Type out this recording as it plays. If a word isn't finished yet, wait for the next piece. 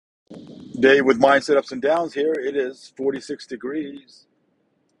Day with mindset ups and downs here. It is 46 degrees,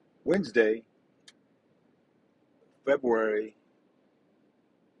 Wednesday, February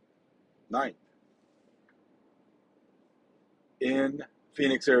 9th in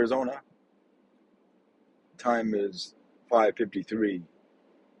Phoenix, Arizona. Time is 5:53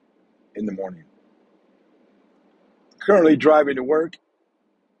 in the morning. Currently driving to work.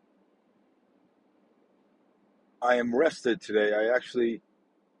 I am rested today. I actually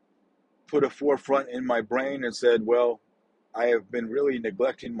put a forefront in my brain and said, well, I have been really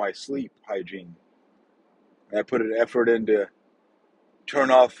neglecting my sleep hygiene. And I put an effort in to turn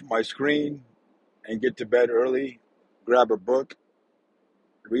off my screen and get to bed early, grab a book,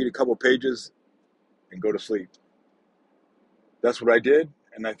 read a couple pages, and go to sleep. That's what I did,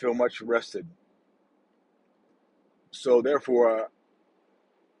 and I feel much rested. So therefore,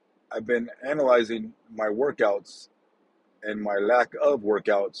 I've been analyzing my workouts and my lack of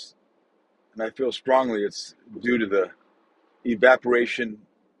workouts, and I feel strongly it's due to the evaporation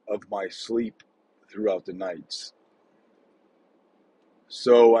of my sleep throughout the nights.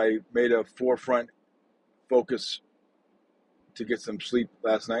 So I made a forefront focus to get some sleep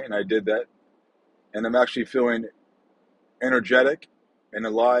last night, and I did that. And I'm actually feeling energetic and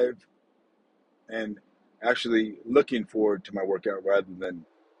alive and actually looking forward to my workout rather than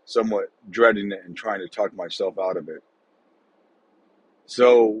somewhat dreading it and trying to talk myself out of it.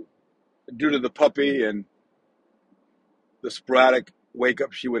 So, due to the puppy and the sporadic wake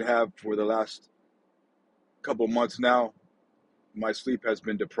up she would have for the last couple months now, my sleep has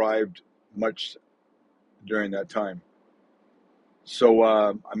been deprived much during that time. So,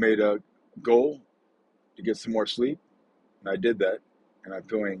 I made a goal to get some more sleep, and I did that, and I'm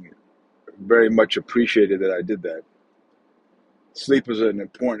feeling very much appreciated that I did that. Sleep is an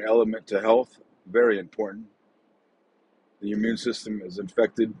important element to health, very important. The immune system is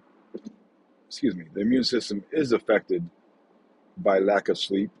infected, the immune system is affected by lack of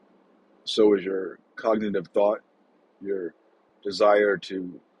sleep. So is your cognitive thought, your desire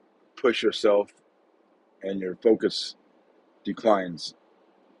to push yourself, and your focus declines.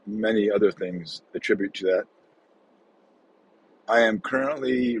 Many other things attribute to that. I am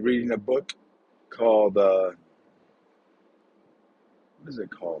currently reading a book called, what is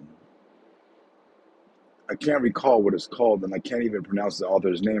it called? I can't recall what it's called, and I can't even pronounce the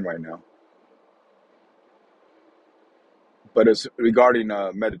author's name right now. But it's regarding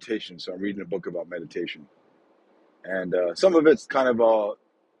meditation, so I'm reading a book about meditation. And some of it's kind of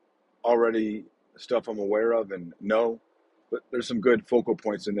already stuff I'm aware of and know, but there's some good focal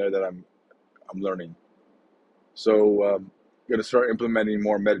points in there that I'm learning. So going to start implementing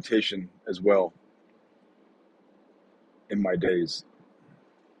more meditation as well in my days.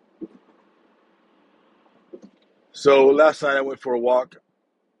 So last night I went for a walk.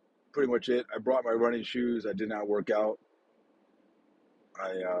 Pretty much it. I brought my running shoes. I did not work out.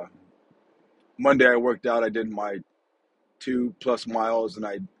 Monday I worked out. I did my 2+ miles, and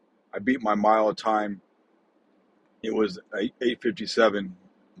I beat my mile time. It was 8:57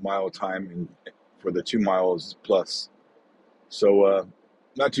 mile time for the 2 miles plus. So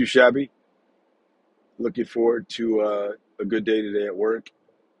not too shabby. Looking forward to a good day today at work.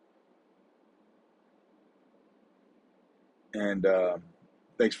 And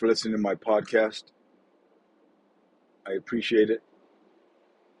thanks for listening to my podcast. I appreciate it.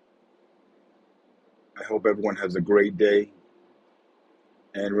 I hope everyone has a great day.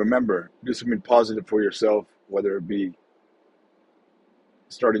 And remember, do something positive for yourself, whether it be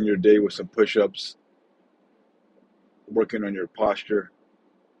starting your day with some push-ups, working on your posture,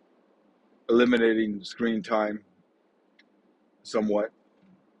 eliminating screen time somewhat,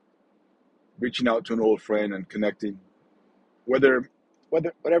 reaching out to an old friend and connecting. Whatever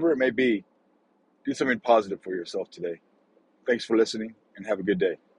it may be, do something positive for yourself today. Thanks for listening and have a good day.